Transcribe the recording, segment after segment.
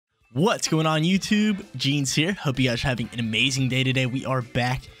What's going on YouTube? Jeans here. Hope you guys are having an amazing day today. We are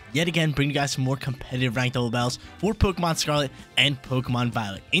back yet again bringing you guys some more competitive ranked double battles for Pokemon Scarlet and Pokemon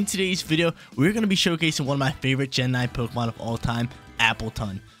Violet. In today's video, we're going to be showcasing one of my favorite Gen 9 Pokemon of all time,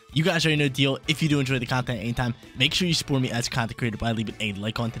 APPLETUN. You guys already know the deal. If you do enjoy the content at any time, make sure you support me as a content creator by leaving a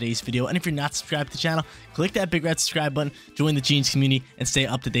like on today's video. And if you're not subscribed to the channel, click that big red subscribe button, join the Jeans community, and stay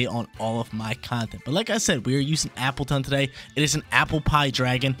up to date on all of my content. But like I said, we are using APPLETUN today. It is an apple pie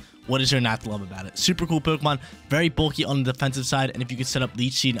dragon. What is there not to love about it? Super cool Pokemon, very bulky on the defensive side, and if you can set up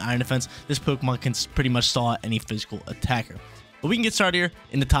Leech Seed and Iron Defense, this Pokemon can pretty much stall out any physical attacker. But we can get started here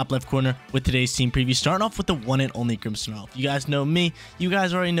in the top left corner with today's team preview, starting off with the one and only Grimmsnarl. If you guys know me, you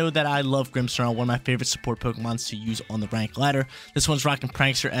guys already know that I love Grimmsnarl, one of my favorite support Pokemons to use on the rank ladder. This one's rocking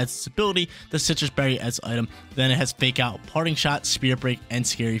Prankster as its ability, the Citrus Berry as item, then it has Fake Out, Parting Shot, Spirit Break, and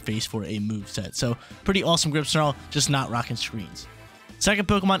Scary Face for a moveset. So pretty awesome Grimmsnarl, just not rocking screens. Second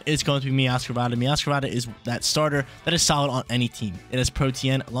Pokemon is going to be Meowscarada. Meowscarada is that starter that is solid on any team. It has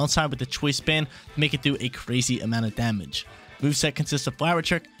Protean alongside with the Choice Band to make it do a crazy amount of damage. Moveset consists of Flower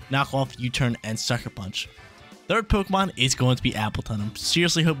Trick, Knock Off, U-Turn, and Sucker Punch. Third Pokemon is going to be APPLETUN. I'm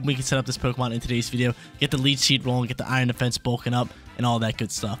seriously hoping we can set up this Pokemon in today's video, get the Leech Seed rolling, get the Iron Defense bulking up, and all that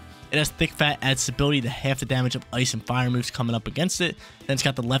good stuff. It has Thick Fat, adds stability to half the damage of Ice and Fire moves coming up against it. Then it's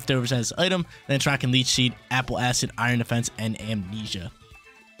got the Leftovers as item, then it's rocking Leech Seed, Apple Acid, Iron Defense, and Amnesia.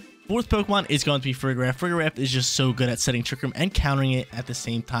 Fourth Pokemon is going to be Farigiraf. Farigiraf is just so good at setting Trick Room and countering it at the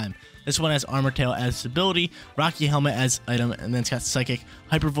same time. This one has Armor Tail as its ability, Rocky Helmet as item, and then it's got Psychic,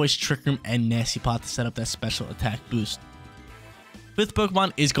 Hyper Voice, Trick Room, and Nasty Plot to set up that special attack boost. Fifth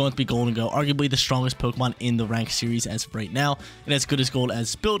Pokemon is going to be Goldengo, arguably the strongest Pokemon in the rank series as of right now. It has Good as Gold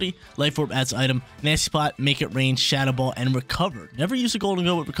as ability, Life Orb as item, Nasty Plot, Make It Rain, Shadow Ball, and Recover. Never used a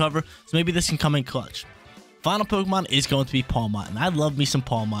Goldengo with Recover, so maybe this can come in clutch. Final Pokemon is going to be Pawmot, and I love me some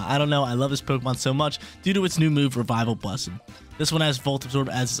Pawmot. I don't know, I love this Pokemon so much due to its new move, Revival Blossom. This one has Volt Absorb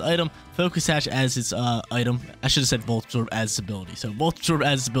as its item, Focus Sash as its item. I should have said Volt Absorb as its ability. So Volt Absorb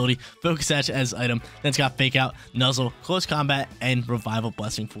as its ability, Focus Sash as item, then it's got Fake Out, Nuzzle, Close Combat, and Revival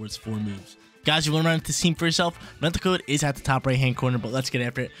Blessing for its 4 moves. Guys, you want to run this team for yourself? Rental code is at the top right hand corner, but let's get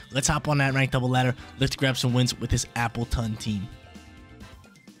after it. Let's hop on that ranked double ladder. Let's grab some wins with this APPLETUN team.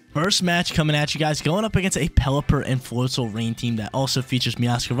 First match coming at you guys, going up against a Pelipper and Floatzel Rain team that also features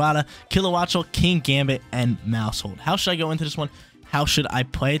Meowscarada, Kilowattrel, King Gambit, and Mousehold. How should I go into this one? How should I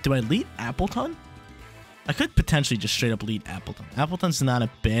play it? Do I lead APPLETUN? I could potentially just straight up lead APPLETUN. APPLETUN's not a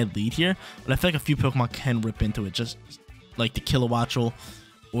bad lead here, but I feel like a few Pokemon can rip into it, just like the Kilowattrel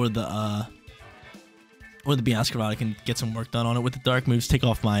or the Meowscarada can get some work done on it with the dark moves, take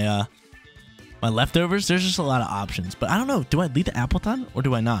off my my leftovers. There's just a lot of options, but I don't know. Do I lead the APPLETUN or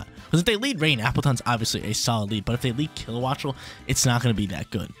do I not? Because if they lead Rain, APPLETUN's obviously a solid lead, but if they lead Kilowattrel, it's not going to be that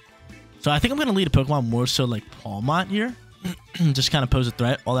good. So I think I'm going to lead a Pokemon more so like Pawmot here. Just kind of pose a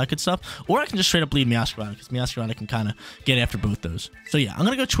threat, all that good stuff. Or I can just straight up lead Meowscarada, because Meowscarada can kind of get after both those. So yeah, I'm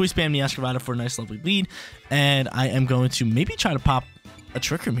going to go Choice Band Meowscarada for a nice lovely lead, and I am going to maybe try to pop a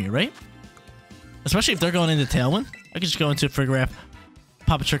Trick Room here, right? Especially if they're going into Tailwind. I could just go into Farigiraf,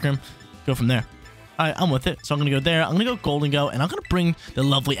 pop a Trick Room, go from there. Alright, I'm with it. So I'm going to go there. I'm going to go Goldengo, and I'm going to bring the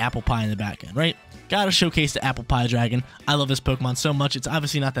lovely Apple Pie in the back end, right? Gotta showcase the Apple Pie Dragon. I love this Pokemon so much. It's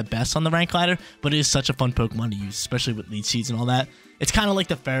obviously not the best on the rank ladder, but it is such a fun Pokemon to use, especially with Leech Seeds and all that. It's kind of like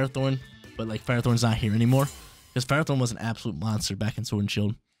the Ferrothorn, but like Ferrothorn's not here anymore, because Ferrothorn was an absolute monster back in Sword and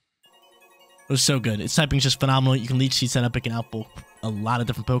Shield. It was so good. Its typing's just phenomenal. You can Leech Seed set up, it can outbulk a lot of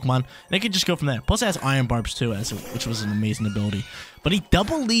different Pokemon, and it can just go from there. Plus it has Iron Barbs too, which was an amazing ability. But he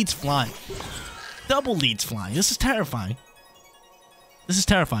double leads flying. Double leads flying. This is terrifying. This is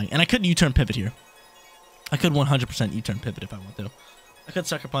terrifying. And I could U-turn pivot here. I could 100% U-turn pivot if I want to. I could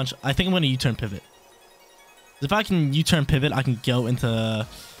Sucker Punch. I think I'm going to U-turn pivot. If I can U-turn pivot, I can go into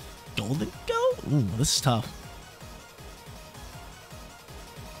Goldengo. Ooh, this is tough.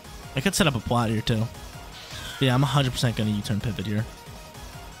 I could set up a plot here too. But yeah, I'm 100% going to U-turn pivot here.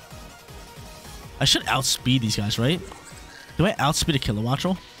 I should outspeed these guys, right? Do I outspeed a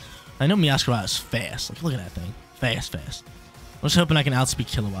Kilowattrel? I know Meowscarada is fast. Like, look at that thing. Fast, fast. I'm just hoping I can outspeed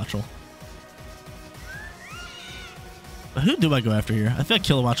Kilowattrel. But who do I go after here? I feel like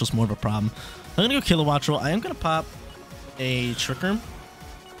Kilowattrel's more of a problem. I'm going to go Kilowattrel. I am going to pop a Trick Room.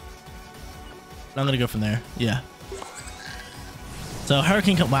 I'm going to go from there. Yeah. So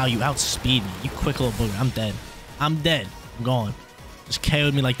Hurricane come. Wow, you outspeed me. You quick little booger. I'm dead. I'm dead. I'm gone. Just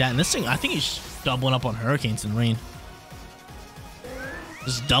KO'd me like that. And this thing, I think he's doubling up on Hurricanes and Rain.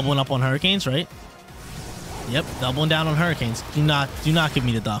 Just doubling up on Hurricanes, right? Yep, doubling down on Hurricanes. Do not give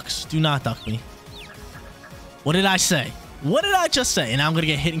me the ducks. Do not duck me. What did I say? What did I just say? And now I'm going to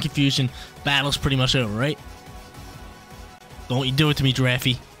get hit in confusion. Battle's pretty much over, right? Don't you do it to me,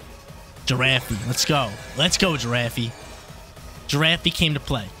 Giraffe. Giraffe. Let's go. Let's go, Giraffe. Giraffe came to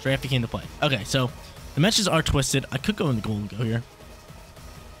play. Giraffe came to play. Okay, so dimensions are twisted. I could go in the Golden Go here,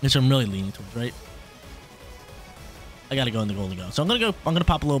 which I'm really leaning towards, right? I got to go in the Golden Go. So I'm going to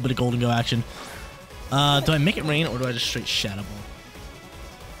pop a little bit of Golden Go action. Do I make it rain or do I just straight Shadow Ball?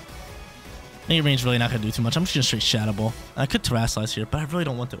 Make it rain's really not going to do too much. I'm just going to straight Shadow Ball. I could Terrasilize here, but I really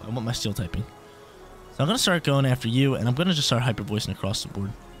don't want to. I want my Steel typing. So I'm going to start going after you, and I'm going to just start Hyper Voicing across the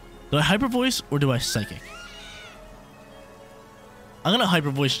board. Do I Hyper Voice or do I Psychic? I'm going to Hyper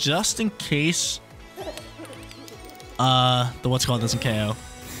Voice just in case the what's called doesn't KO.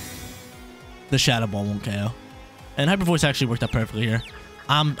 The Shadow Ball won't KO. And Hyper Voice actually worked out perfectly here.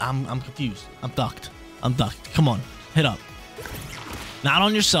 I'm confused. I'm ducked. I'm ducked. Come on. Hit up. Not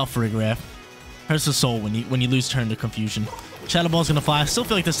on yourself, Rigraff. Hurts the soul when you lose turn to confusion. Shadow Ball's gonna fly. I still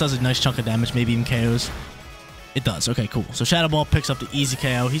feel like this does a nice chunk of damage, maybe even KOs. It does. Okay, cool. So Shadow Ball picks up the easy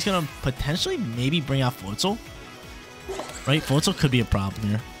KO. He's gonna potentially maybe bring out Floatzel. Right? Floatzel could be a problem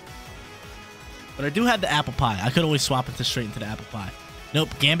here. But I do have the Apple Pie. I could always swap it straight into the Apple Pie. Nope,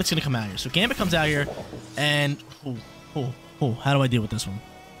 Gambit's gonna come out here. So Gambit comes out here, and how do I deal with this one?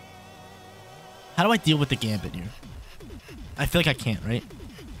 How do I deal with the Gambit here? I feel like I can't, right?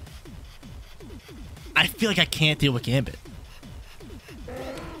 I feel like I can't deal with Gambit.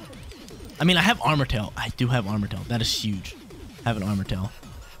 I mean, I have Armor Tail. I do have Armor Tail. That is huge. I have an Armor Tail.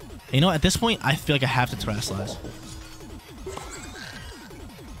 And you know, at this point, I feel like I have to Terrasilize.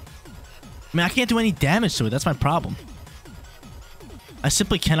 I mean, I can't do any damage to it. That's my problem. I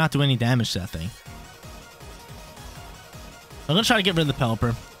simply cannot do any damage to that thing. I'm gonna try to get rid of the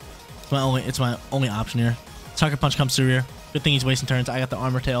Pelipper. It's my only option here. Sucker Punch comes through here. Good thing he's wasting turns. I got the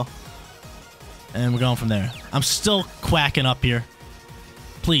Armor Tail. And we're going from there. I'm still quacking up here.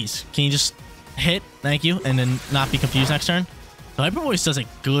 Please, can you just hit? Thank you. And then not be confused next turn. So Hyper Voice does a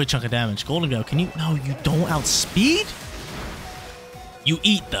good chunk of damage. Golden Go, can you? No, you don't outspeed? You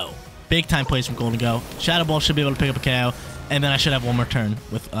eat, though. Big time plays from Golden Go. Shadow Ball should be able to pick up a KO. And then I should have one more turn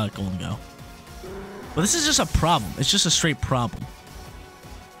with Golden Go. But this is just a problem. It's just a straight problem.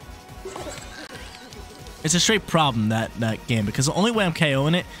 It's a straight problem, that game, because the only way I'm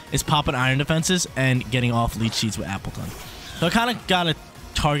KOing it is popping Iron Defenses and getting off Leech Seeds with Appleton. So I kind of got to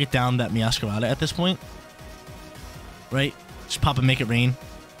target down that Meowscarada at this point. Right? Just pop and Make It Rain.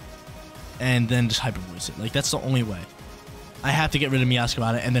 And then just Hyper Voice it. Like, that's the only way. I have to get rid of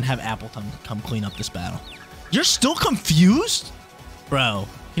Meowscarada and then have Appleton come clean up this battle. You're still confused? Bro,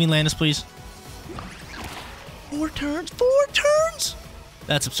 can you land us, please? 4 turns? 4 turns?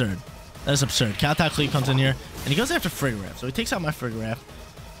 That's absurd. That is absurd. Kowtow Cleave comes in here, and he goes after Frigoraph. So he takes out my Frigoraph.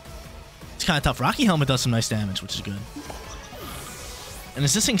 It's kind of tough. Rocky Helmet does some nice damage, which is good. And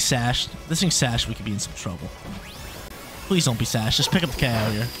is this thing sashed? If this thing's sashed, we could be in some trouble. Please don't be sashed. Just pick up the KO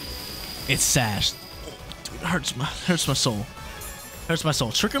here. It's sashed. Dude, it hurts my soul. Hurts my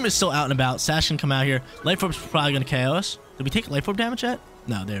soul. Trick Room is still out and about. Sash can come out here. Life Orb's probably going to KO us. Did we take Life Orb damage yet?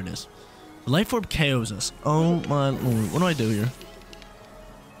 No, there it is. Life Orb KOs us. Oh my lord. What do I do here?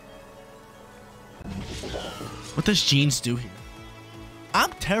 What does Jeans do here?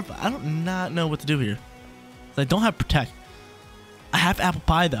 I'm terrified. I do not know what to do here. I don't have Protect. I have Apple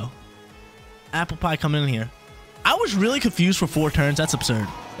Pie, though. Apple Pie coming in here. I was really confused for 4 turns. That's absurd.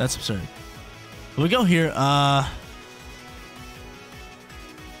 That's absurd. We go here. I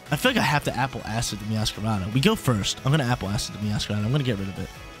feel like I have to Apple Acid the Meowscarada. We go first. I'm going to Apple Acid the Meowscarada. I'm going to get rid of it.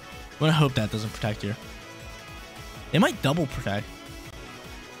 I'm going to hope that doesn't Protect here. It might double Protect.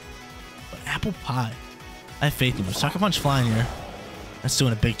 But Apple Pie. I have faith in you. Sucker Punch flying here. That's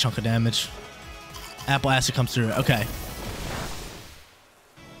doing a big chunk of damage. Apple Acid comes through. Okay.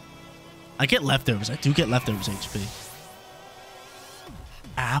 I get leftovers. I do get leftovers HP.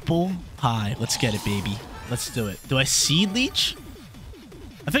 Apple Pie. Let's get it, baby. Let's do it. Do I Seed Leech?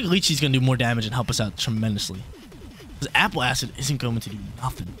 I think Leechy's going to do more damage and help us out tremendously. Because Apple Acid isn't going to do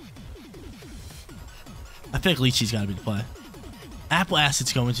nothing. I think Leechy's got to be the play. Apple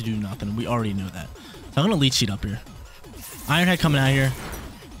Acid's going to do nothing. We already know that. So I'm going to Leech Seed up here. Ironhead coming out here.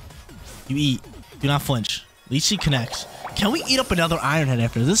 You eat. Do not flinch. Leech Seed connects. Can we eat up another Ironhead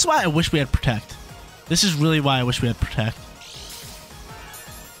after this? This is why I wish we had Protect. This is really why I wish we had Protect.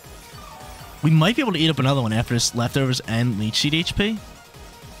 We might be able to eat up another one after this leftovers and Leech Seed HP.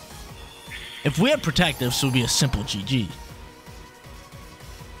 If we had Protect, this would be a simple GG.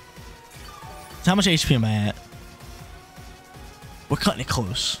 So how much HP am I at? We're cutting it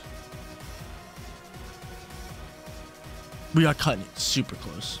close. We are cutting it super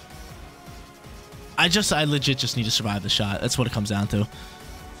close. I legit just need to survive the shot. That's what it comes down to. So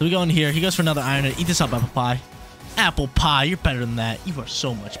we go in here. He goes for another Iron Head. Eat this up, Apple Pie. Apple Pie, you're better than that. You are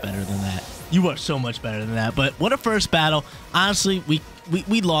so much better than that. You are so much better than that. But what a first battle. Honestly,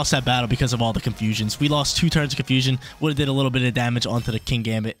 we lost that battle because of all the confusions. We lost 2 turns of confusion. Would have did a little bit of damage onto the King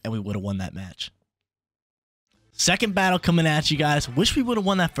Gambit, and we would have won that match. Second battle coming at you guys. Wish we would have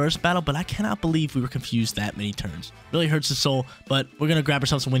won that first battle, but I cannot believe we were confused that many turns. Really hurts the soul, but we're going to grab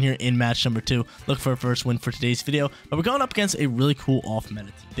ourselves a win here in match number 2. Look for a first win for today's video. But we're going up against a really cool off-meta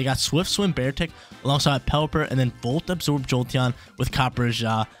team. They got Swift Swim Beartic alongside Pelipper, and then Volt Absorb Jolteon with Copper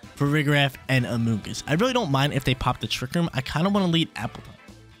Aja for Rigraff and Amoonguss. I really don't mind if they pop the Trick Room. I kind of want to lead Appleton.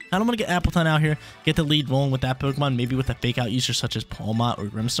 I don't want to get Appleton out here, get the lead rolling with that Pokemon, maybe with a fake out user such as Palmot or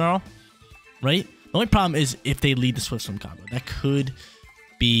Grimmsnarl, right? The only problem is if they lead the Swift Swim combo. That could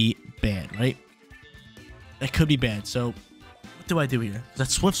be bad, right? That could be bad. So what do I do here? That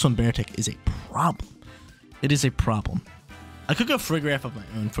Swift Swim Beartic is a problem. It is a problem. I could go Frigraff of my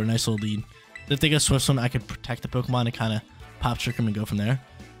own for a nice little lead. If they go Swift Swim, I could protect the Pokemon and kind of pop Trick Room and go from there.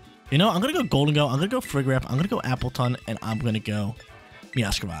 You know, I'm going to go Golden Go. I'm going to go Frigraff. I'm going to go Appleton. And I'm going to go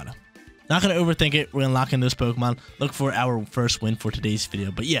Meowscarada. Not going to overthink it. We're going to lock in those Pokemon. Look for our first win for today's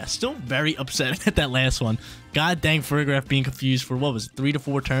video. But yeah, still very upset at that last one. God dang Frigraff being confused for, what was it, 3 to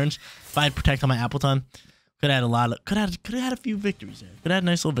 4 turns. If I had Protect on my Appleton, could have had a lot of, could have had a few victories there. Could have had a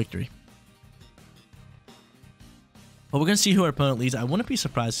nice little victory. But we're going to see who our opponent leads. I wouldn't be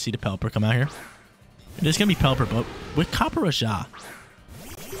surprised to see the Pelipper come out here. It is going to be Pelipper, but with Copper Aja.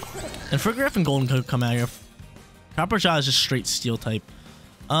 And Frigraff and Golden could come out here. Copper Aja is just straight Steel type.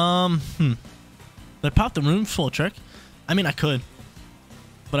 Did I pop the room full trick? I mean, I could.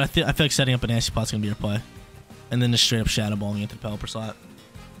 But I feel like setting up a Nasty Plot's going to be our play. And then just straight up Shadow Balling into the Pelipper slot.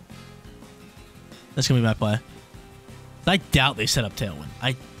 That's going to be my play. I doubt they set up Tailwind.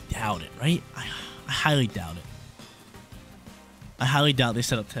 I doubt it, right? I highly doubt it. I highly doubt they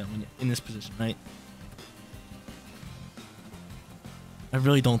set up Tailwind in this position, right? I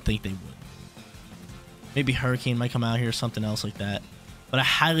really don't think they would. Maybe Hurricane might come out here or something else like that. But I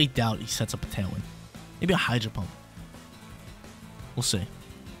highly doubt he sets up a Tailwind. Maybe a Hydro Pump. We'll see.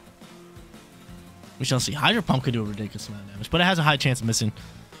 We shall see. Hydro Pump could do a ridiculous amount of damage, but it has a high chance of missing.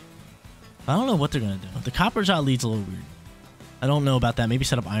 I don't know what they're going to do. The Copper Aja lead's a little weird. I don't know about that. Maybe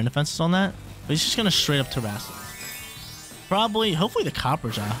set up Iron Defenses on that. But he's just going to straight up Terrassel. Probably, hopefully the Copper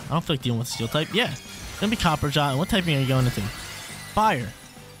Aja. I don't feel like dealing with Steel type. Yeah, it's going to be Copper Aja. And what typing are you going into? Fire.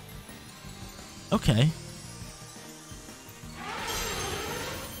 Okay.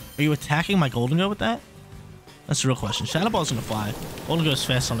 Are you attacking my Golden Go with that? That's the real question. Shadow Ball is going to fly. Golden Go is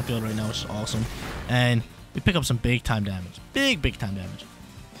fast on the field right now, which is awesome. And we pick up some big time damage. Big time damage.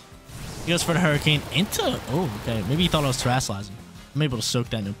 He goes for the Hurricane into... Oh, okay. Maybe he thought I was Terrassalizing. I'm able to soak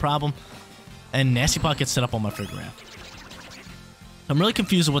that, no problem. And Nasty Plot gets set up on my Frigraff. I'm really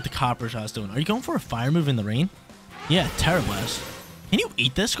confused with what the Copper Aja is doing. Are you going for a fire move in the rain? Yeah, Terra Blast. Can you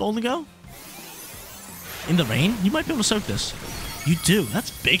eat this, Golden Go? In the rain? You might be able to soak this. You do.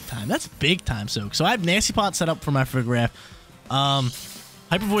 That's big time. That's big time soak. So I have Nasty Plot set up for my Frigraff.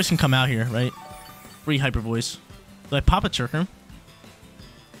 Hyper Voice can come out here, right? Free Hyper Voice. Do I pop a Trick Room?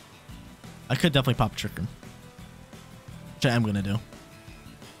 I could definitely pop a Trick Room. Which I am going to do.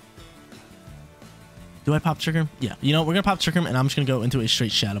 Do I pop Trick Room? Yeah. You know, we're going to pop Trick Room, and I'm just going to go into a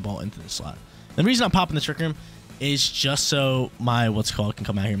straight Shadow Ball into the slot. The reason I'm popping the Trick Room is just so my, can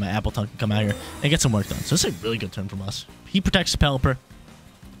come out here, my Appleton can come out here and get some work done. So it's a really good turn from us. He protects the Pelipper.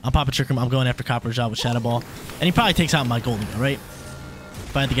 I'm popping Trick Room. I'm going after Copper Aja with Shadow Ball. And he probably takes out my Golden Go, right?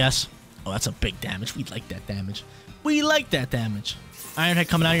 If I had to guess. Oh, that's a big damage. We like that damage. We like that damage. Iron Head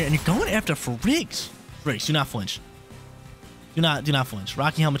coming out here, and you're going after for Riggs. Riggs, do not flinch. Do not flinch.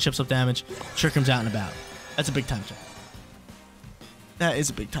 Rocky Helmet chips up damage. Trick Room's out and about. That's a big time turn. That is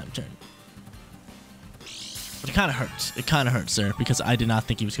a big time turn. But it kind of hurts. It kind of hurts there because I did not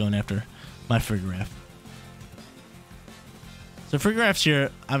think he was going after my Frigraff. So Frigraff's here.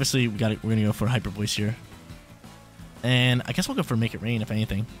 Obviously, we're gonna go for Hyper Voice here, and I guess we'll go for Make It Rain if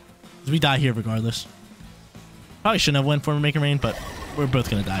anything, because we die here regardless. Probably shouldn't have went for Make It Rain, but we're both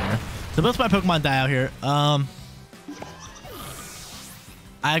gonna die here. So both my Pokemon die out here.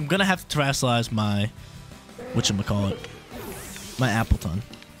 I'm gonna have to Terrasilize my whatchamacallit, my Appleton.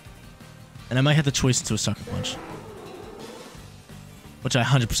 And I might have the choice into a Sucker Punch. Which I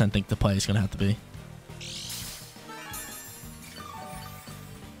 100% think the play is going to have to be.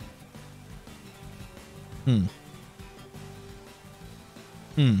 So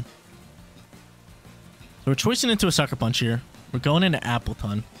we're choicing into a Sucker Punch here. We're going into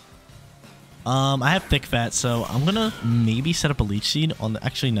Appleton. I have thick fat, so I'm gonna maybe set up a leech seed on the.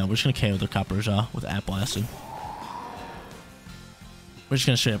 Actually, no, we're just gonna KO the Copper Jaw with Apple Acid. We're just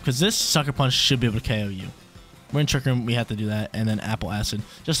gonna straight up because this Sucker Punch should be able to KO you. We're in Trick Room, we have to do that, and then Apple Acid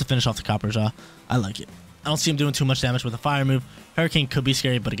just to finish off the Copper Jaw. I like it. I don't see him doing too much damage with a fire move. Hurricane could be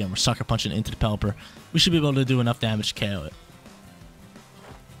scary, but again, we're Sucker Punching into the Pelipper. We should be able to do enough damage to KO it.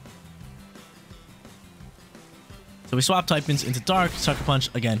 So we swap typings into Dark. Sucker Punch,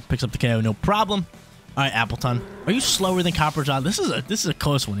 again, picks up the KO, no problem. All right, Appleton. Are you slower than Copper Jaw? This is a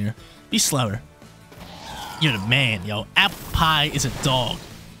close one here. Be slower. You're the man, yo. Apple Pie is a dog.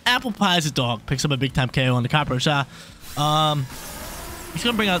 Apple Pie is a dog. Picks up a big-time KO on the Copper Jaw. He's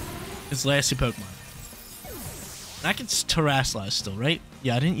going to bring out his last two Pokemon. I can Terrasilize still, right?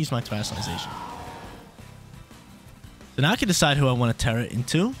 Yeah, I didn't use my Terrasilization. So now I can decide who I want to Terra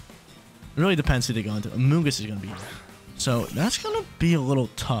into. It really depends who they go into. Amoonguss is going to be here. So that's going to be a little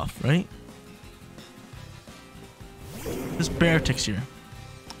tough, right? This Beartic's here.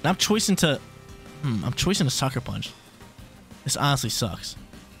 And I'm choosing to... I'm choosing a Sucker Punch. This honestly sucks.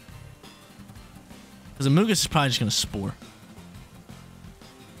 Because Amoonguss is probably just going to Spore.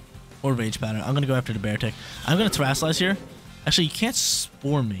 Or Rage Powder. I'm going to go after the Beartic. I'm going to Terrasilize here. Actually, you can't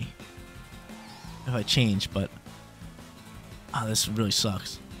Spore me. If I change, but... Oh, this really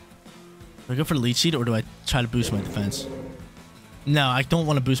sucks. Do I go for the Leech Seed, or do I try to boost my defense? No, I don't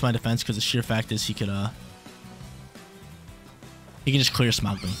want to boost my defense because the sheer fact is he could, he can just clear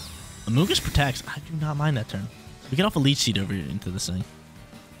Smog Beam. Amoonguss protects. I do not mind that turn. We get off a Leech Seed over here into this thing.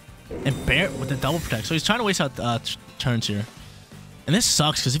 And Bear with the double protect. So he's trying to waste out turns here. And this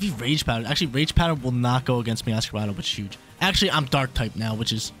sucks because if he Rage Powder... Actually, Rage Powder will not go against Meowscarada, which is huge. Actually, I'm Dark type now,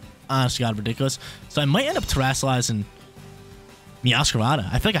 which is, honest to God, ridiculous. So I might end up Terrasilizing Meowscarada.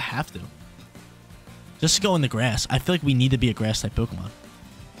 I feel like I have to. Just to go in the grass. I feel like we need to be a grass-type Pokemon.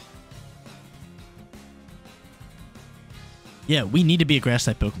 Yeah, we need to be a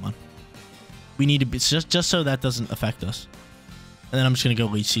grass-type Pokemon. We need to be... Just so that doesn't affect us. And then I'm just going to go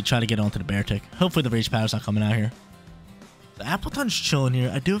Leech Seed, try to get onto the Beartic. Hopefully the Rage Powder's not coming out here. The Appleton's chilling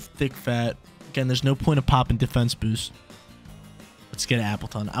here. I do have thick fat. Again, there's no point of popping defense boost. Let's get an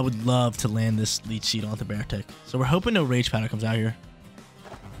Appleton. I would love to land this Leech Seed onto Beartic. So we're hoping no Rage Powder comes out here.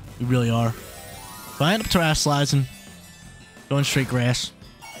 We really are. So I end up Terrasilizing. Going straight grass.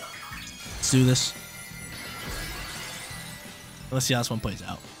 Let's do this. Let's see how this one plays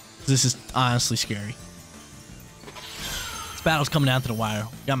out. This is honestly scary. This battle's coming down to the wire.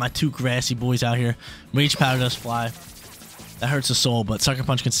 Got my two grassy boys out here. Rage Powder does fly. That hurts the soul, but Sucker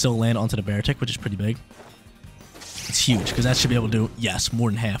Punch can still land onto the Beartic, which is pretty big. It's huge, because that should be able to do, yes, more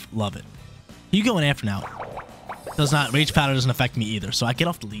than half. Love it. Who you going after now? Does not, Rage Powder doesn't affect me either, so I get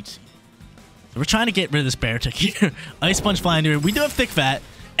off the Leech Seed. So we're trying to get rid of this Beartic here. Ice Punch flying here. We do have thick fat,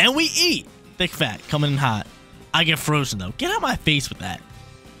 and we eat thick fat coming in hot. I get frozen, though. Get out of my face with that.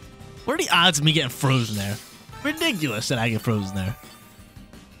 What are the odds of me getting frozen there? Ridiculous that I get frozen there.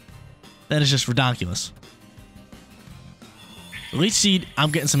 That is just redonkulous. The Leech Seed,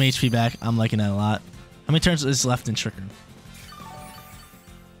 I'm getting some HP back. I'm liking that a lot. How many turns is left in Trick Room?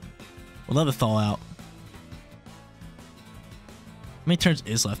 We'll love a Thaw out. How many turns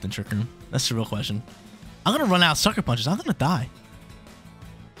is left in Trick Room? That's the real question. I'm going to run out Sucker Punches. I'm going to die.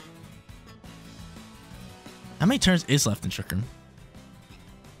 How many turns is left in Trick Room?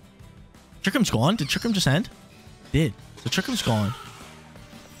 Trick Room's gone? Did Trick Room just end? It did. So Trick Room's gone.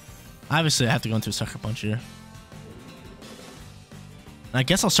 Obviously, I have to go into a Sucker Punch here. And I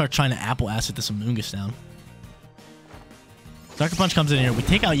guess I'll start trying to Apple Acid this Amoonguss down. Sucker Punch comes in here. We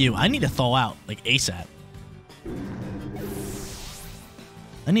take out you. I need to Thaw out, like, ASAP.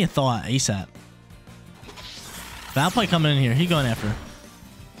 I need to Thaw out ASAP. Foul Play coming in here. He going after.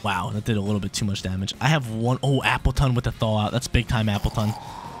 Wow, that did a little bit too much damage. I have one... Oh, Appleton with the Thaw out. That's big time Appleton.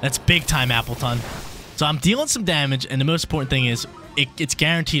 That's big time Appleton. So I'm dealing some damage, and the most important thing is it's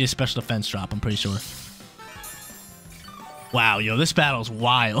guaranteed a special defense drop, I'm pretty sure. Wow, yo, this battle is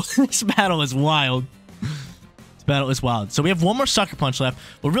wild. This battle is wild. This battle is wild. So we have one more Sucker Punch left.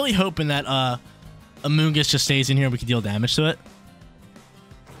 We're really hoping that Amoonguss just stays in here and we can deal damage to it.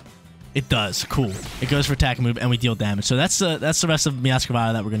 It does. Cool. It goes for attack and move, and we deal damage. So that's the rest of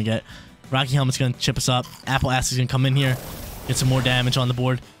Meowscarada that we're going to get. Rocky Helmet's going to chip us up. Apple Acid's going to come in here, get some more damage on the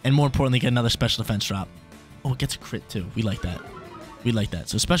board, and more importantly, get another special defense drop. Oh, it gets a crit, too. We like that. We like that.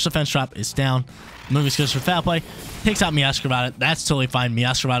 So special defense drop is down. Amoonguss goes for Foul Play. Takes out Meowscarada. That's totally fine.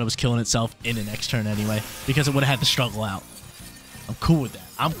 Meowscarada was killing itself in the next turn anyway, because it would have had to struggle out. I'm cool with that.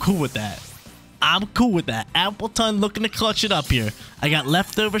 I'm cool with that. I'm cool with that. Appleton looking to clutch it up here. I got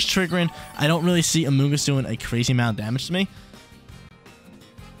leftovers triggering. I don't really see Amoonguss doing a crazy amount of damage to me.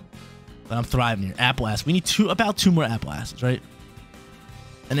 But I'm thriving here. Apple Acid. We need about two more Apple Acids, right?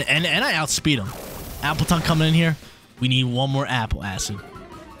 And I outspeed him. Appleton coming in here. We need one more Apple Acid.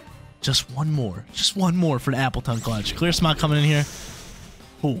 Just one more. Just one more for the Appleton clutch. Clear Smog coming in here.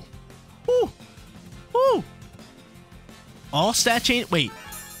 Ooh. Ooh. Ooh. All stat change. Wait.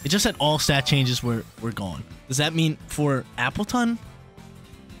 It just said all stat changes were gone. Does that mean for Appleton?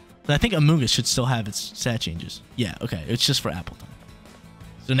 But I think Amoonguss should still have its stat changes. Yeah, okay. It's just for Appleton.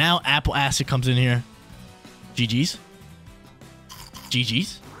 So now Apple Acid comes in here. GG's.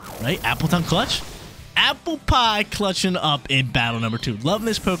 GG's. Right? Appleton clutch. Apple Pie clutching up in battle number 2. Loving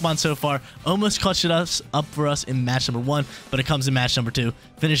this Pokemon so far. Almost clutched us up for us in match number 1, but it comes in match number 2.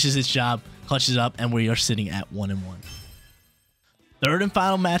 Finishes its job, clutches up, and we are sitting at 1-1. Third and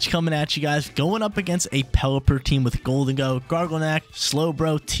final match coming at you guys. Going up against a Pelipper team with Golden Go, Garglenack,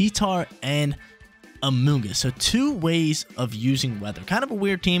 Slowbro, T-Tar, and Amoonguss. So 2 ways of using weather. Kind of a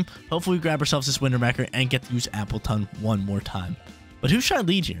weird team. Hopefully we grab ourselves this winner record and get to use Appleton one more time. But who should I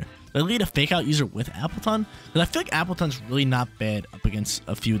lead here? Should I lead a fake out user with Appleton? Because I feel like Appleton's really not bad up against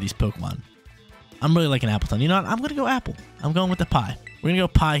a few of these Pokemon. I'm really liking Appleton. You know what? I'm going to go Apple. I'm going with the Pie. We're going to go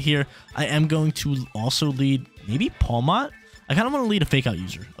Pie here. I am going to also lead maybe Palmont. I kind of want to lead a fake out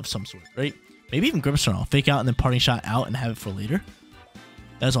user of some sort, right? Maybe even Grimmsnarl. I'll fake out and then parting shot out and have it for later.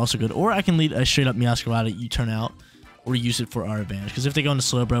 That's also good. Or I can lead a straight up Meowscarada, U-turn out, or use it for our advantage. Because if they go into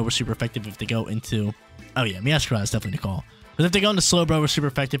Slowbro, we're super effective. If they go into... Oh yeah, Meowscarada is definitely the call. Because if they go into Slowbro, we're super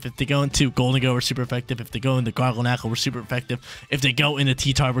effective. If they go into Golden Go, we're super effective. If they go into Garglenack, we're super effective. If they go into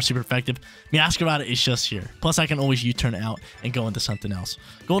T-Tar, we're super effective. Meowscarada is just here. Plus, I can always U-turn out and go into something else.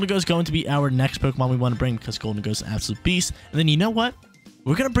 Golden Go is going to be our next Pokemon we want to bring because Golden Go is an absolute beast. And then you know what?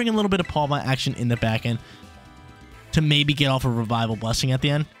 We're going to bring a little bit of Palmont action in the back end to maybe get off a Revival Blessing at the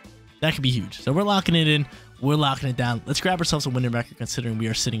end. That could be huge. So we're locking it in. We're locking it down. Let's grab ourselves a winning record considering we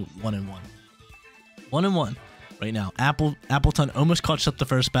are sitting 1-1. 1-1. Right now, Appleton almost clutched up the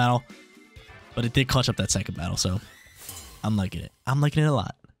first battle, but it did clutch up that second battle, so I'm liking it. I'm liking it a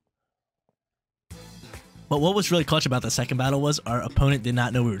lot. But what was really clutch about the second battle was our opponent did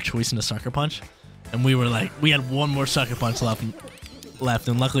not know we were choosing a Sucker Punch, and we were like, we had one more Sucker Punch left,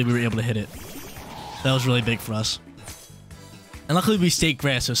 and luckily we were able to hit it. That was really big for us. And luckily we stayed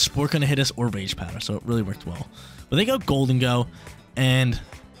grass, so Sport couldn't hit us or Rage Powder, so it really worked well. But they go Golden Go, and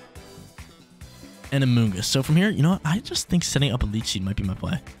Amoonguss. So from here, you know what? I just think setting up a Leech Seed might be my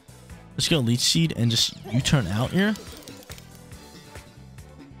play. Let's go Leech Seed and just U-turn out here.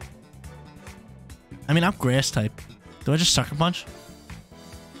 I mean, I'm Grass type. Do I just Sucker Punch?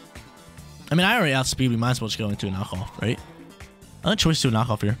 I mean, I already outspeed. We might as well just go into a knockoff, right? I have a choice to a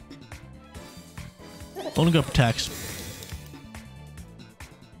knockoff here. Golden Go protects.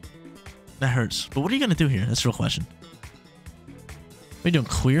 That hurts. But what are you going to do here? That's the real question. What are you doing?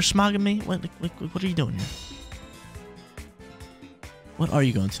 Clear Smogging me? What are you doing here? What are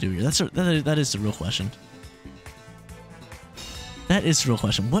you going to do here? That is the real question. That is the real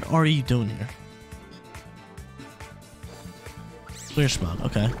question. What are you doing here? Clear Smog.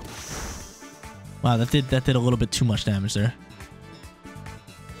 Okay. Wow, that did a little bit too much damage there.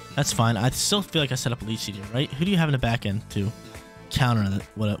 That's fine. I still feel like I set up a Leech Seed here, right? Who do you have in the back end to counter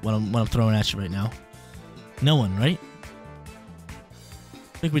what I'm throwing at you right now? No one, right?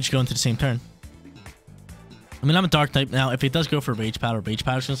 I think we just go into the same turn. I mean, I'm a Dark type now. If it does go for Rage Powder's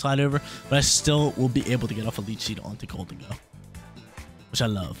going to slide over, but I still will be able to get off a Leech Seed onto Golden Go. Which I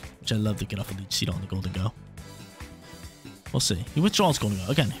love. Which I love to get off a Leech Seed on the Golden Go. We'll see. He withdraws Golden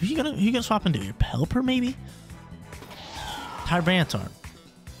Go. Again, who you gonna swap into? Your Pelipper, maybe? Tyranitar.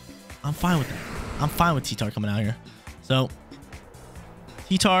 I'm fine with that. I'm fine with T-Tar coming out here. So,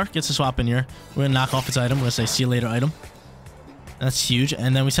 T-Tar gets a swap in here. We're gonna knock off its item. We're gonna say, see you later, item. That's huge.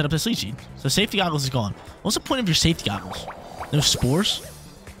 And then we set up this Leech Seed. So safety goggles is gone. What's the point of your safety goggles? No spores?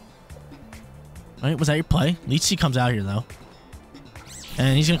 Alright, was that your play? Leech Seed comes out here though.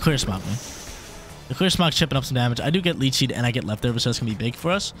 And he's gonna Clear Smog me. The Clear Smog chipping up some damage. I do get Leech Seed and I get leftovers, so it's gonna be big for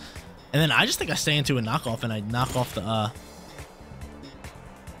us. And then I just think I stay into a knockoff and I knock off the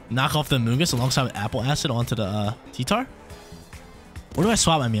Amoonguss alongside with Apple Acid onto the T-Tar. Or do I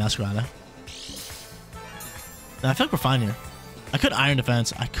swap my Meowscarada? No, I feel like we're fine here. I could Iron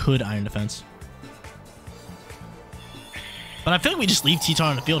Defense. But I feel like we just leave T-Tar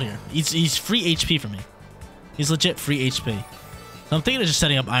on the field here. He's free HP for me. He's legit free HP. So I'm thinking of just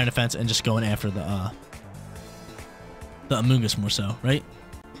setting up Iron Defense and just going after the Amoonguss more so, right?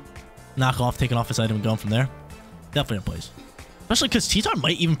 Knock off, taking off his item and going from there. Definitely a place. Especially because T-Tar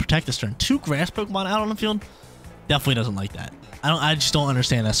might even protect this turn. 2 grass Pokemon out on the field. Definitely doesn't like that. I just don't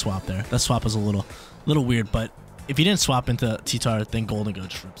understand that swap there. That swap was a little weird, but if you didn't swap into T-Tar, then Golden Go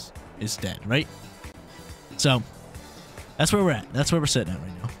just is dead, right? So that's where we're at. That's where we're sitting at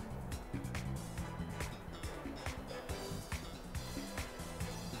right now.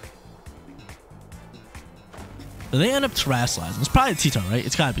 So they end up Terraslizing. It's probably T-Tar, right?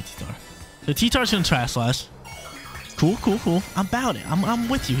 It's gotta be T-Tar. So T-Tar's gonna Terraslize. Cool, cool, cool. I'm about it. I'm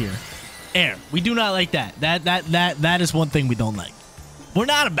with you here. Air. We do not like that. That is one thing we don't like. We're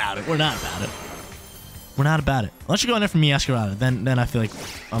not about it. We're not about it. We're not about it. Unless you go in there for Miascarada, then I feel like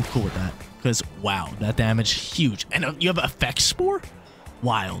I'm cool with that. Because wow, that damage huge. And you have effect spore?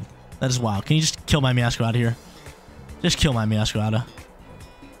 Wild. That is wild. Can you just kill my Miascarada here? Just kill my Miascarada.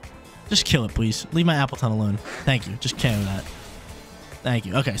 Just kill it, please. Leave my Appleton alone. Thank you. Just KO that. Thank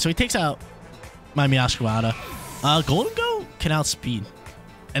you. Okay, so he takes out my Miascarada. Golden Go can outspeed.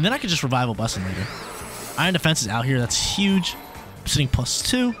 And then I could just Revival Bust him later. Iron Defense is out here. That's huge. I'm sitting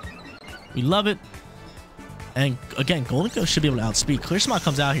 +2. We love it. And again, Golden Go should be able to outspeed. Clear Smog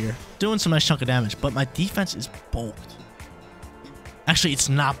comes out here, doing some nice chunk of damage, but my defense is bulked. Actually, it's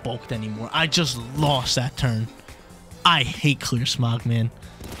not bulked anymore. I just lost that turn. I hate Clear Smog, man.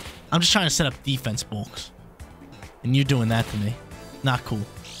 I'm just trying to set up defense bulks. And you're doing that to me. Not cool.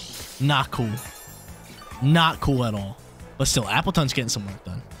 Not cool. Not cool at all. But still, Appleton's getting some work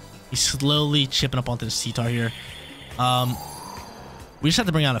done. He's slowly chipping up onto the T-Tar here. We just have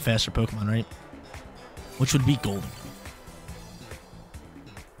to bring out a faster Pokemon, right? Which would be Golden.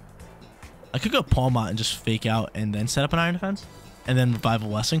 I could go Palmot and just fake out and then set up an Iron Defense. And then Revival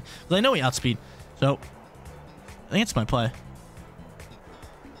Blessing. But I know he outspeed. So, I think it's my play.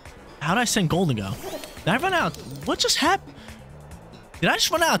 How did I send Golden Go? Did I run out? What just happened? Did I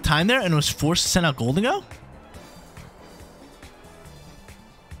just run out of time there and was forced to send out Golden Go?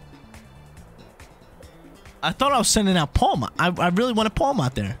 I thought I was sending out Palmot. I really wanted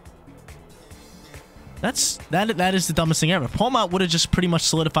Palmot there. That is the dumbest thing ever. Palmot would have just pretty much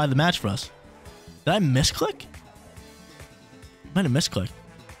solidified the match for us. Did I misclick? Might have misclicked.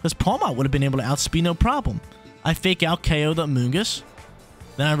 Because Palmot would have been able to outspeed no problem. I fake out KO the Amoonguss.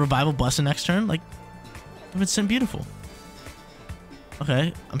 Then I Revival Bust the next turn. Like, it would been beautiful.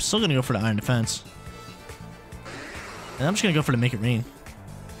 Okay, I'm still going to go for the Iron Defense. And I'm just going to go for the Make It Rain.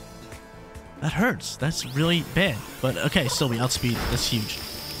 That hurts. That's really bad. But okay, still we outspeed. That's huge.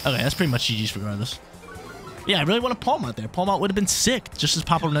 Okay, that's pretty much GG's regardless. Yeah, I really want a Palmot there. Palmot would have been sick. Just to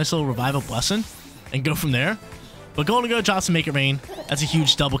pop up a nice little Revival Blessing and go from there. But Golden Go drops to Make It Rain. That's a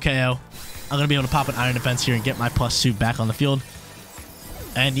huge double KO. I'm going to be able to pop an Iron Defense here and get my +2 back on the field.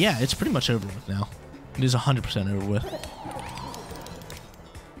 And yeah, it's pretty much over with now. It is 100% over with.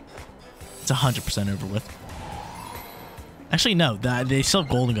 It's 100% over with. Actually, no. They still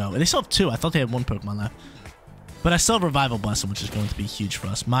have Golden Go. They still have 2. I thought they had 1 Pokemon left. But I still have Revival Blessing, which is going to be huge for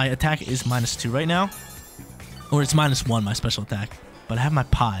us. My attack is -2 right now. Or it's -1, my special attack. But I have my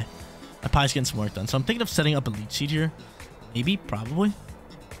Pie. My Pie's getting some work done. So I'm thinking of setting up a Leech Seed here. Maybe, probably.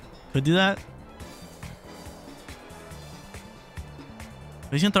 Could do that.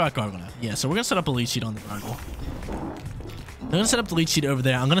 But he's going to throw out Gargle now. Yeah, so we're going to set up a Leech Seed on the Gargle. I'm going to set up the Leech Seed over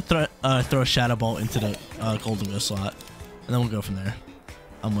there. I'm going to throw a Shadow Ball into the Golden Go slot. And then we'll go from there.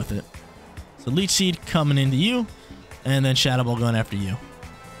 I'm with it. So Leech Seed coming into you. And then Shadow Ball going after you.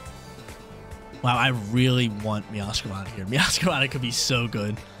 Wow, I really want Miascarada here. Miascarada could be so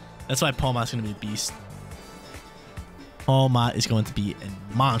good. That's why Palmot's going to be a beast. Palmot is going to be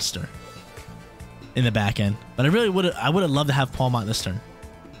a monster in the back end. But I would have loved to have Palmot this turn.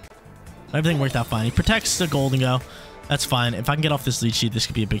 Everything worked out fine. He protects the Golden Go. That's fine. If I can get off this Leech Seed, this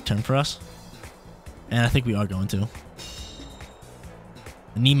could be a big turn for us. And I think we are going to.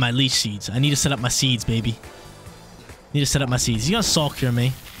 I need my Leech Seeds. I need to set up my seeds, baby. Need to set up my seeds. He's going to Salt Cure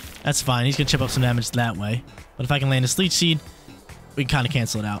me. That's fine. He's going to chip up some damage that way. But if I can land this Leech Seed, we can kind of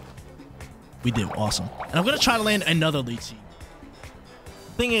cancel it out. We do. Awesome. And I'm going to try to land another Leech Seed.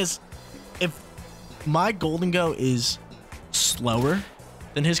 Thing is, if my Golden Go is slower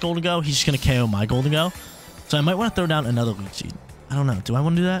than his Golden Go, he's just going to KO my Golden Go. So I might want to throw down another Leech Seed. I don't know. Do I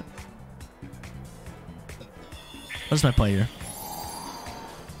want to do that? What's my play here?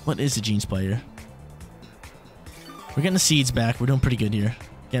 What is the Gene's play here? We're getting the seeds back. We're doing pretty good here.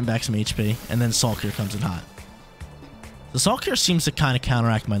 Getting back some HP. And then Salt Cure comes in hot. The Salt Cure seems to kind of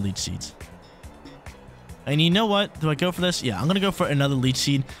counteract my Leech Seeds. And you know what? Do I go for this? Yeah, I'm going to go for another Leech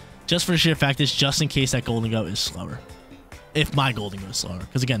Seed. Just for the sheer fact is, just in case that Golden Go is slower. If my Golden Go is slower.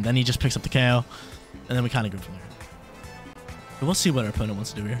 Because again, then he just picks up the KO. And then we kind of go from there. But we'll see what our opponent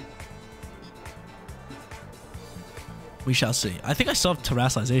wants to do here. We shall see. I think I still have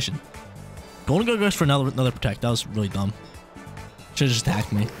Terraslization. Golden Go goes for another Protect. That was really dumb. Should have just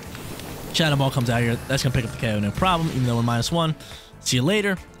attacked me. Shadow Ball comes out here. That's going to pick up the KO, no problem, even though we're -1. See you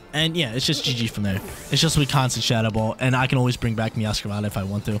later. And yeah, it's just GG from there. It's just we constant Shadow Ball, and I can always bring back Masquerade if I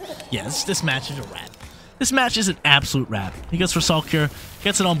want to. Yeah, this match is a wrap. This match is an absolute wrap. He goes for Salt Cure,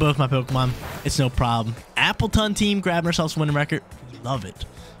 gets it on both my Pokemon. It's no problem. Appletun team grabbing ourselves a winning record. We love it.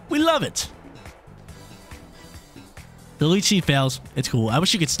 We love it. The Leech Seed fails. It's cool. I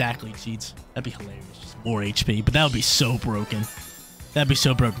wish you could stack Leech Seeds. That'd be hilarious. Just more HP, but that would be so broken. That'd be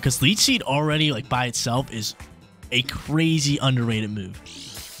so broken because Leech Seed already, like by itself, is a crazy underrated move.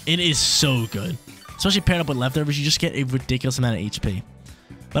 It is so good. Especially paired up with leftovers, you just get a ridiculous amount of HP.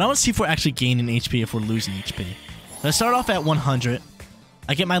 But I want to see if we're actually gaining HP, if we're losing HP. I start off at 100.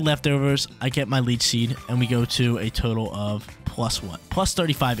 I get my leftovers, I get my Leech Seed, and we go to a total of plus what? Plus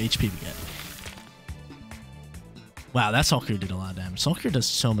 35 HP we get. Wow, that Salt Cure did a lot of damage. Salt Cure does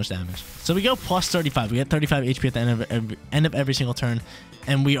so much damage. So we go plus 35. We get 35 HP at the end of every single turn.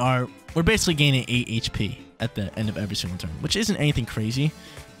 And we're basically gaining 8 HP at the end of every single turn, which isn't anything crazy,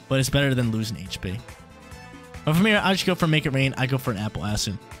 but it's better than losing HP. But from here, I just go for Make It Rain. I go for an Apple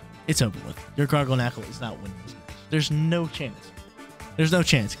Acid. It's over with. Your Gargoyle is not winning this match. There's no chance. There's no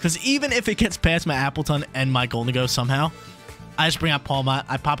chance. Because even if it gets past my Appletun and my Golden Ghost somehow, I just bring out Palmot.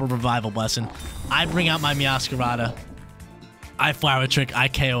 I pop a Revival Blessing. I bring out my Meowscarada. I Flower Trick. I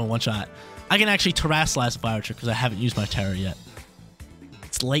KO in one shot. I can actually Terrasilize the Flower Trick because I haven't used my Terror yet.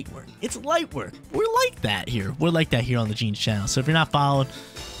 It's light work. It's light work. We're like that here. We're like that here on the Genes channel. So if you're not followed,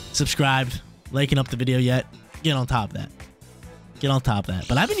 subscribed, liking up the video yet, get on top of that. Get on top of that.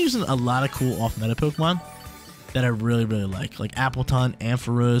 But I've been using a lot of cool off-meta Pokemon that I really, really like Appletun,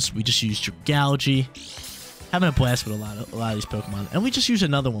 Ampharos. We just used Dragalge. Having a blast with a lot of these Pokemon. And we just used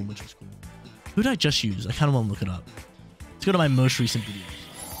another one, which was cool. Who did I just use? I kind of want to look it up. Let's go to my most recent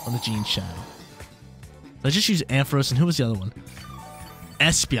videos on the Genes channel. So I just used Ampharos, and who was the other one?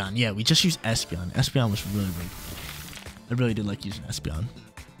 Espeon. Yeah, we just used Espeon. Espeon was really, really cool. I really did like using Espeon.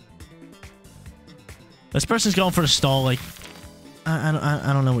 This person's going for a stall. Like,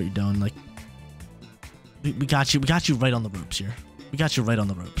 I don't know what you're doing. Like, we got you right on the ropes here. We got you right on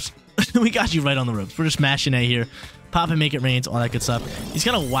the ropes. We got you right on the ropes. We're just mashing A here. Pop and Make It Rain, all that good stuff. He's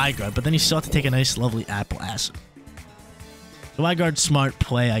got a Wide Guard, but then you still have to take a nice, lovely Apple Acid. The Wide Guard's smart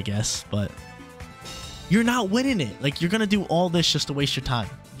play, I guess, but you're not winning it. Like, you're going to do all this just to waste your time.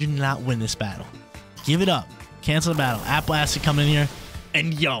 You're not winning this battle. Give it up. Cancel the battle. Apple Acid coming in here.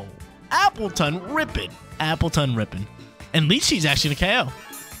 And yo, Appletun ripping. Appletun ripping. And Leech Seed's actually going to KO.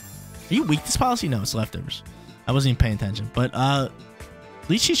 Are you weak to this policy? No, it's leftovers. I wasn't even paying attention. But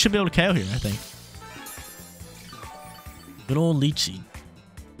Leech Seed should be able to KO here, I think. Good old Leech Seed.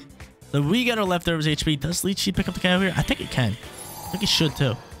 So we get our leftovers HP. Does Leech Seed pick up the KO here? I think it can. I think it should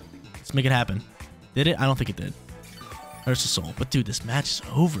too. Let's make it happen. Did it? I don't think it did. Hurts the soul. But dude, this match is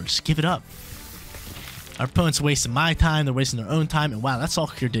over. Just give it up. Our opponent's wasting my time. They're wasting their own time. And wow, that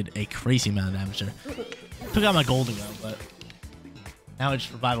Salt Cure did a crazy amount of damage there. Took out my Golden Gun, but now I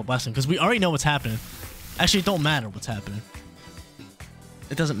just Revival Blessing because we already know what's happening. Actually, it don't matter what's happening.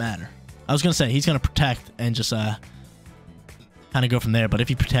 It doesn't matter. I was going to say, he's going to protect and just kind of go from there. But if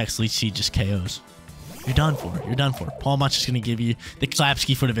he protects, Leech Seed just KOs. You're done for. You're done for. Palmot's just going to give you the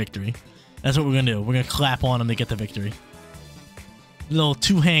Klapski for the victory. That's what we're going to do. We're going to clap on him to get the victory. Little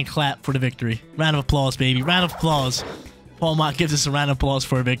two-hand clap for the victory. Round of applause, baby. Round of applause. Palmot gives us a round of applause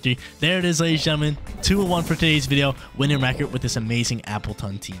for a victory. There it is, ladies and gentlemen. 2-1 for today's video. Winning record with this amazing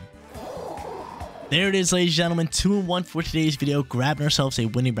Appletun team. There it is, ladies and gentlemen. 2-1 for today's video. Grabbing ourselves a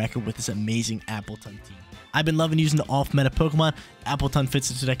winning record with this amazing Appletun team. I've been loving using the off-meta Pokemon. Appletun fits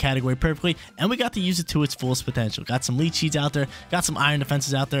into that category perfectly, and we got to use it to its fullest potential. Got some Leech Seeds out there, got some Iron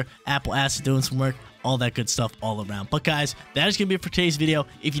Defenses out there, Apple Acid doing some work, all that good stuff all around. But guys, that is going to be it for today's video.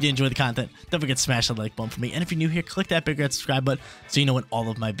 If you did enjoy the content, don't forget to smash that like button for me. And if you're new here, click that big red subscribe button so you know when all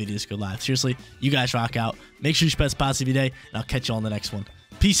of my videos go live. Seriously, you guys rock out. Make sure you spread this positive day, and I'll catch you all in the next one.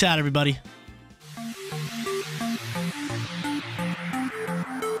 Peace out, everybody.